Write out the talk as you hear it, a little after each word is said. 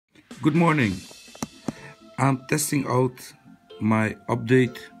Good morning. I'm testing out my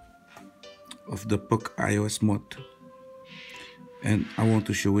update of the PUC iOS mod and I want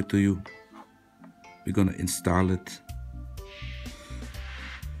to show it to you. We're gonna install it.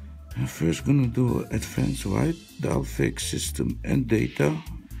 I'm first gonna do advanced white, dial fix system and data.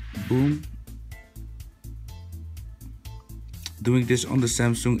 Boom. Doing this on the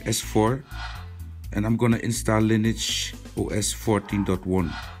Samsung S4 and I'm gonna install Lineage OS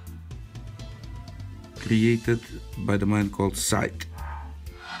 14.1. Created by the man called Site,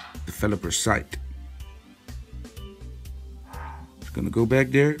 developer Site. Just gonna go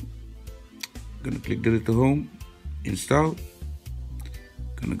back there, gonna click the little home, install,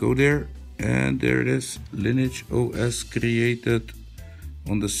 gonna go there, and there it is, Lineage OS created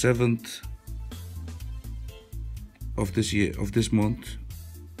on the 7th of this year, of this month,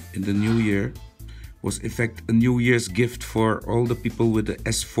 in the new year. Was in fact a New Year's gift for all the people with the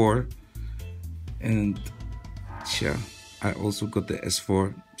S4. And yeah, I also got the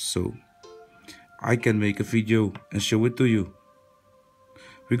S4, so I can make a video and show it to you.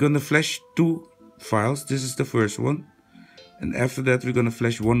 We're gonna flash two files. This is the first one, and after that we're gonna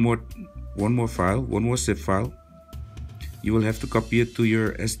flash one more file, one more zip file. You will have to copy it to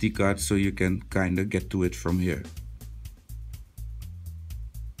your SD card so you can kinda get to it from here.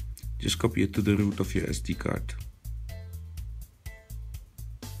 Just copy it to the root of your SD card.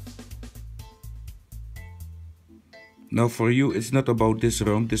 Now for you, it's not about this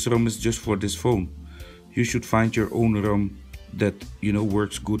ROM. This ROM is just for this phone. You should find your own ROM that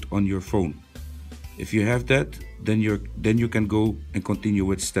works good on your phone. If you have that, then you can go and continue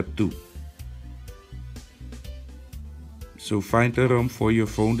with step 2. So find a ROM for your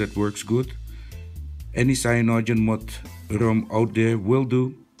phone that works good. Any Cyanogenmod ROM out there will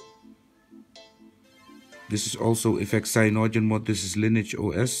do. This is also in fact Cyanogenmod. This is Lineage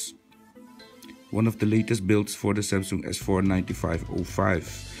OS. One of the latest builds for the Samsung S4 9505.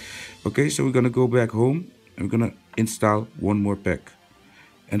 Okay, so we're gonna go back home and we're gonna install one more pack.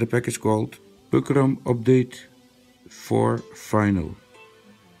 And the pack is called PUC ROM Update for Final.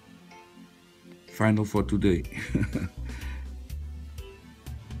 Final for today.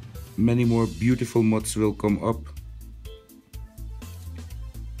 Many more beautiful mods will come up.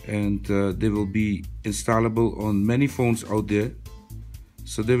 And they will be installable on many phones out there.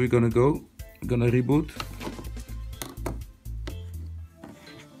 So there we're gonna go. I'm gonna reboot,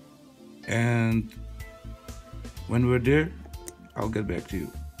 and when we're there, I'll get back to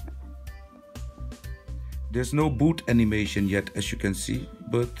you. There's no boot animation yet, as you can see,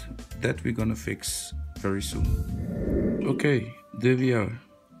 but that we're gonna fix very soon. Okay, there we are.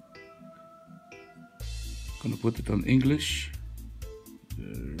 Gonna put it on English.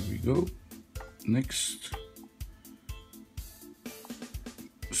 There we go. Next.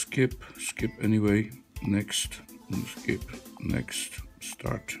 Skip anyway, next, skip, next,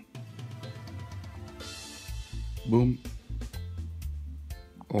 start. Boom.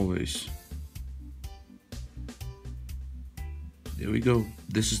 Always. There we go.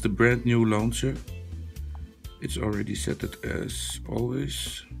 This is the brand new launcher. It's already set it as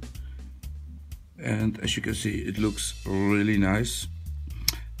always. And as you can see, it looks really nice.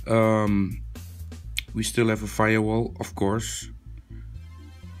 We still have a firewall, of course.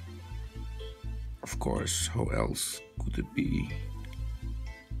 Of course, how else could it be?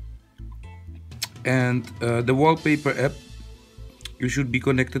 And the wallpaper app, you should be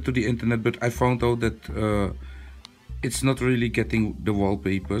connected to the internet, but I found out that it's not really getting the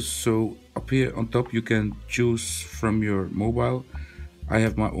wallpapers. So up here on top you can choose from your mobile. I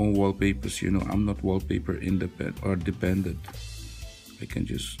have my own wallpapers, I'm not wallpaper independent or dependent. I can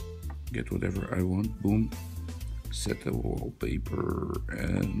just get whatever I want. Boom, set a wallpaper,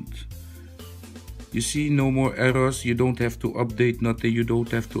 and you see no more errors. You don't have to update nothing. You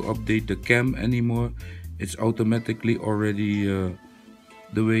don't have to update the cam anymore. It's automatically already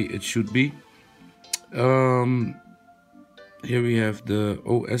the way it should be. Here we have the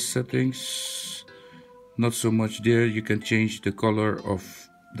OS settings. Not so much there. You can change the color of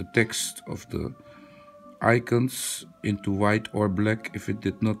the text of the icons into white or black if it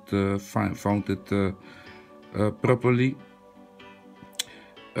did not found it properly.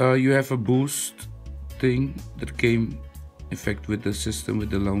 You have a boost thing that came in fact with the system, with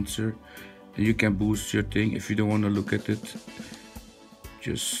the launcher, and you can boost your thing if you don't want to look at it,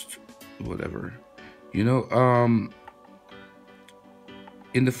 just whatever, in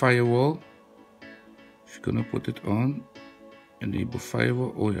the firewall, if you're gonna put it on, enable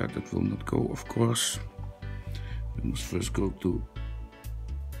firewall. Oh yeah, that will not go, of course. We must first go to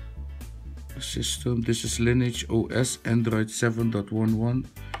the system. This is Lineage OS Android 7.11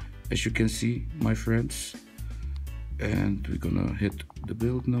 as you can see, my friends. And we're gonna hit the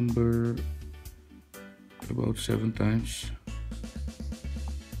build number about 7 times.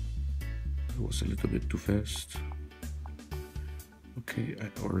 It was a little bit too fast. Okay, I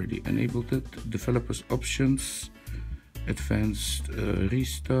already enabled it. Developers options, advanced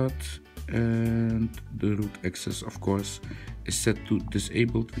restart, and the root access, of course, is set to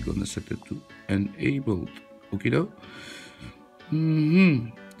disabled. We're gonna set it to enabled. Okay, though.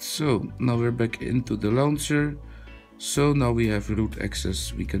 So now we're back into the launcher. So now we have root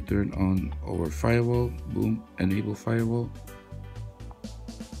access. We can turn on our firewall. Boom, enable firewall.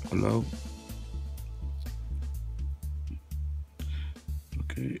 Allow.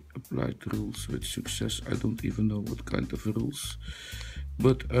 Okay, applied rules with success. I don't even know what kind of rules,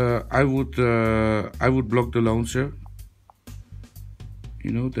 but I would block the launcher.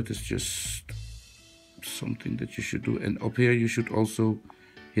 You know, that is just something that you should do. And up here you should also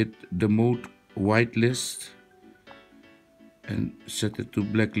hit the mode whitelist and set it to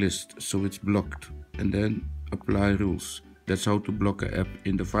blacklist so it's blocked, and then apply rules. That's how to block an app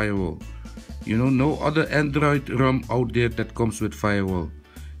in the firewall. You know, no other Android ROM out there that comes with firewall.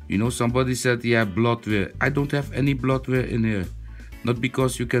 You know, somebody said, yeah, bloatware. I don't have any bloatware in here. Not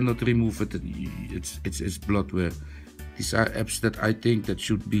because you cannot remove it. It's bloatware. These are apps that I think that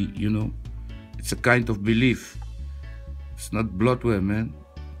should be, you know, it's a kind of belief. It's not bloatware, man.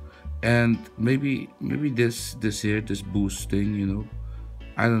 And maybe this here, this boost thing, you know,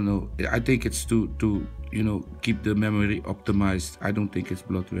 I don't know. I think it's to you know, keep the memory optimized. I don't think it's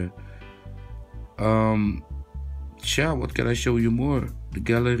bloatware. Yeah, what can I show you more? The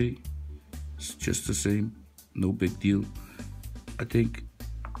gallery, it's just the same, no big deal. I think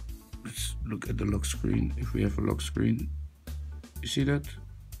let's look at the lock screen. If we have a lock screen, you see that?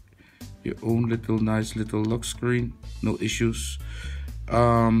 Your own little nice little lock screen, no issues.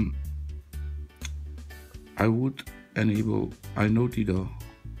 I would enable inotida,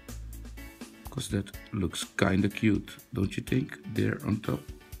 because that looks kinda cute, don't you think? There on top.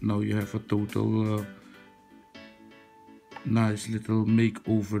 Now you have a total nice little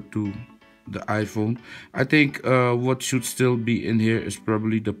makeover to the iPhone. I think what should still be in here is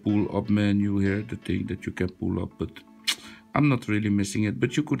probably the pull up menu here, the thing that you can pull up, but I'm not really missing it,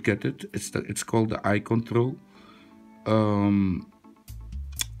 but you could get it. It's called the eye control.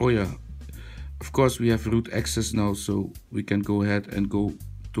 Oh yeah, of course we have root access now, so we can go ahead and go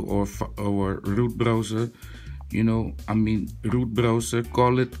to our root browser. You know, I mean, root browser,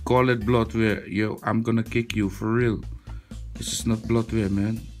 call it bloatware. Yo, I'm gonna kick you for real. This is not bloatware,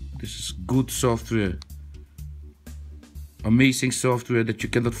 man. This is good software. Amazing software that you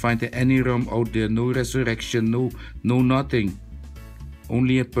cannot find in any ROM out there. No resurrection, no nothing.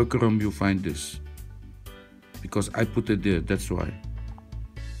 Only in PHILLS you find this. Because I put it there, that's why.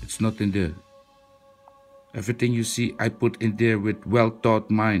 It's not in there. Everything you see, I put in there with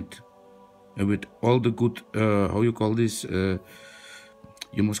well-thought mind. And with all the good, how you call this?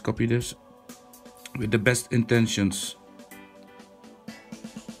 You must copy this. With the best intentions.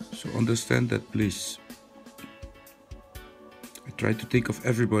 So understand that, please. I try to think of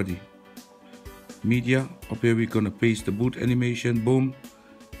everybody. Media, up here we're gonna paste the boot animation, boom.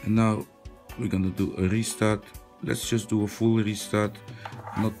 And now we're gonna do a restart. Let's just do a full restart.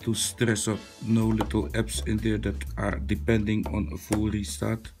 Not to stress up, no little apps in there that are depending on a full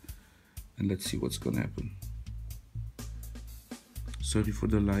restart. And let's see what's gonna happen. Sorry for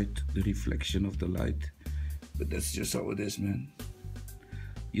the light, the reflection of the light. But that's just how it is, man.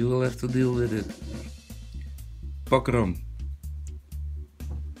 You will have to deal with it. PHILLS.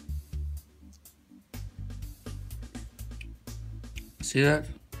 See that?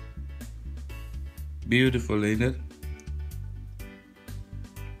 Beautiful, ain't it?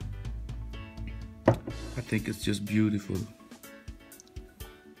 I think it's just beautiful.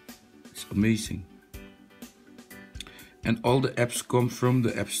 It's amazing. And all the apps come from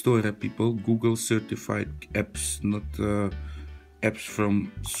the App Store, people. Google certified apps, not apps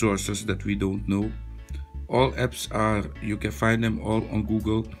from sources that we don't know. All apps are, you can find them all on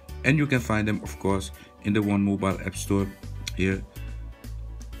Google, and you can find them, of course, in the One Mobile App Store here,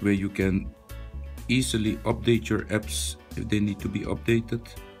 where you can easily update your apps if they need to be updated.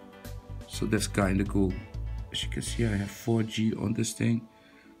 So that's kind of cool. As you can see, I have 4G on this thing.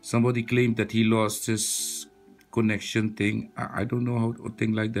 Somebody claimed that he lost his connection thing. I don't know how a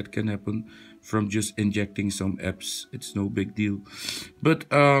thing like that can happen from just injecting some apps. It's no big deal. But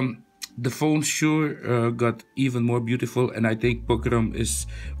the phone sure got even more beautiful, and I think PHILLS is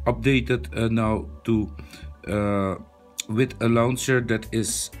updated now to with a launcher that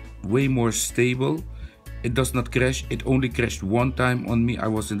is way more stable It does not crash. It only crashed one time on me. I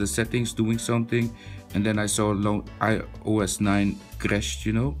was in the settings doing something, and then I saw iOS 9 crashed,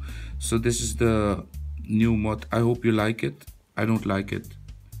 you know. So this is the new mod. I hope you like it. I don't like it.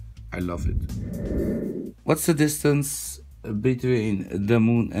 I love it. What's the distance between the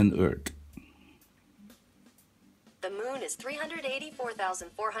moon and Earth? The moon is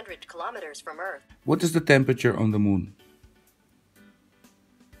 384,400 kilometers from Earth. What is the temperature on the moon?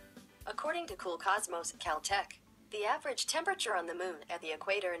 According to Cool Cosmos at Caltech, the average temperature on the moon at the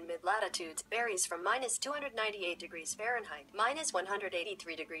equator and mid-latitudes varies from minus 298 degrees Fahrenheit, minus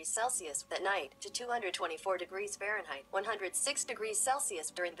 183 degrees Celsius at night, to 224 degrees Fahrenheit, 106 degrees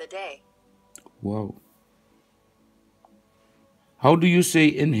Celsius during the day. Wow. How do you say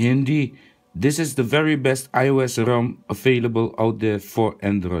in Hindi, this is the very best iOS ROM available out there for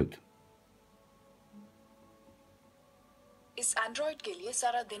Android? इस Android के लिए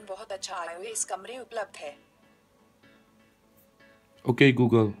सारा दिन बहुत अच्छा iOS कमरे उपलब्ध है. Okay,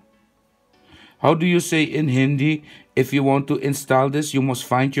 Google. How do you say in Hindi, if you want to install this, you must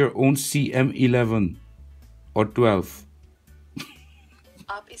find your own CM11 or 12?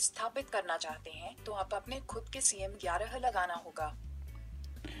 आप इस स्थापित करना चाहते हैं तो आप अपने खुद के CM11 लगाना होगा.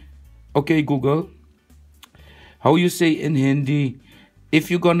 Okay, Google. How you say in Hindi, if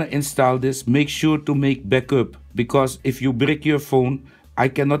you're gonna install this, make sure to make backup, because if you break your phone, I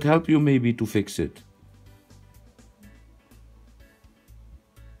cannot help you maybe to fix it.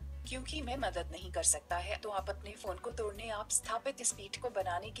 क्योंकि मैं मदद नहीं कर सकता है तो आप अपने फोन को तोड़ने आप स्थापित स्पीड को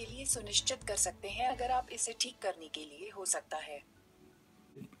बनाने के लिए सुनिश्चित कर सकते हैं अगर आप इसे ठीक करने के लिए हो सकता है.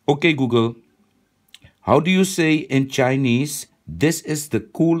 Okay, Google. How do you say in Chinese, this is the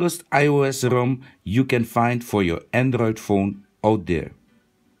coolest iOS ROM you can find for your Android phone out there?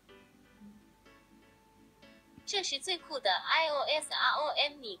 这是最酷的 iOS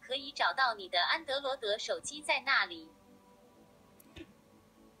ROM， 你可以找到你的安德罗德手机在那里。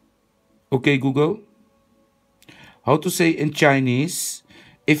 Okay, Google. How to say in Chinese,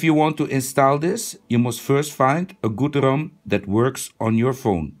 if you want to install this, you must first find a good ROM that works on your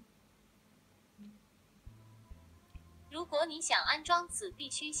phone. 如果你想安装此，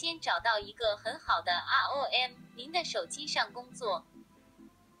必须先找到一个很好的 ROM， 您的手机上工作。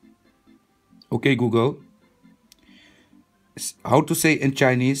 Okay, Google. How to say in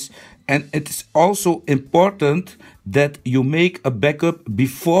Chinese, and it's also important that you make a backup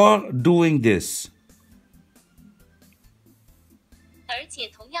before doing this. 而且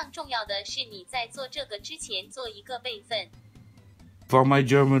同样重要的是，你在做这个之前做一个备份。 For my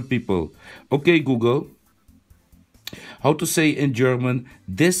German people. Okay, Google. How to say in German,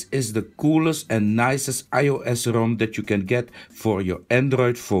 this is the coolest and nicest iOS ROM that you can get for your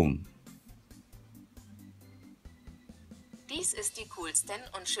Android phone. Dies ist die coolsten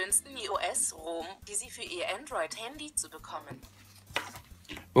und schönsten iOS-ROM, die Sie für Ihr Android-Handy zu bekommen.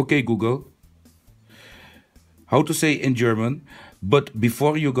 Okay, Google. How to say in German, but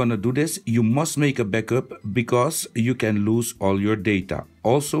before you're gonna do this, you must make a backup because you can lose all your data.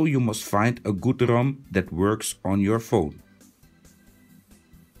 Also, you must find a good ROM that works on your phone.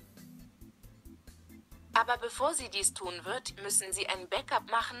 Aber bevor Sie dies tun wird, müssen Sie ein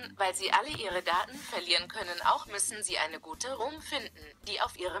Backup machen, weil Sie alle Ihre Daten verlieren können. Auch müssen Sie eine gute ROM finden, die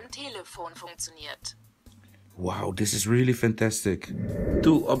auf Ihrem Telefon funktioniert. Wow, this is really fantastic.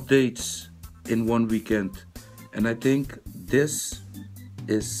 2 updates in 1 weekend. And I think this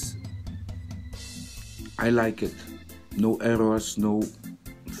is... I like it. No errors, no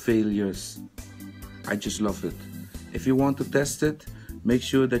failures. I just love it. If you want to test it, make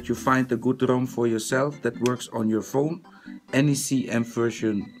sure that you find a good ROM for yourself that works on your phone. Any CM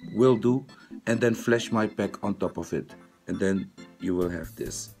version will do. And then flash my pack on top of it. And then you will have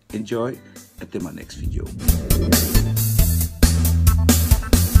this. Enjoy. Until my next video.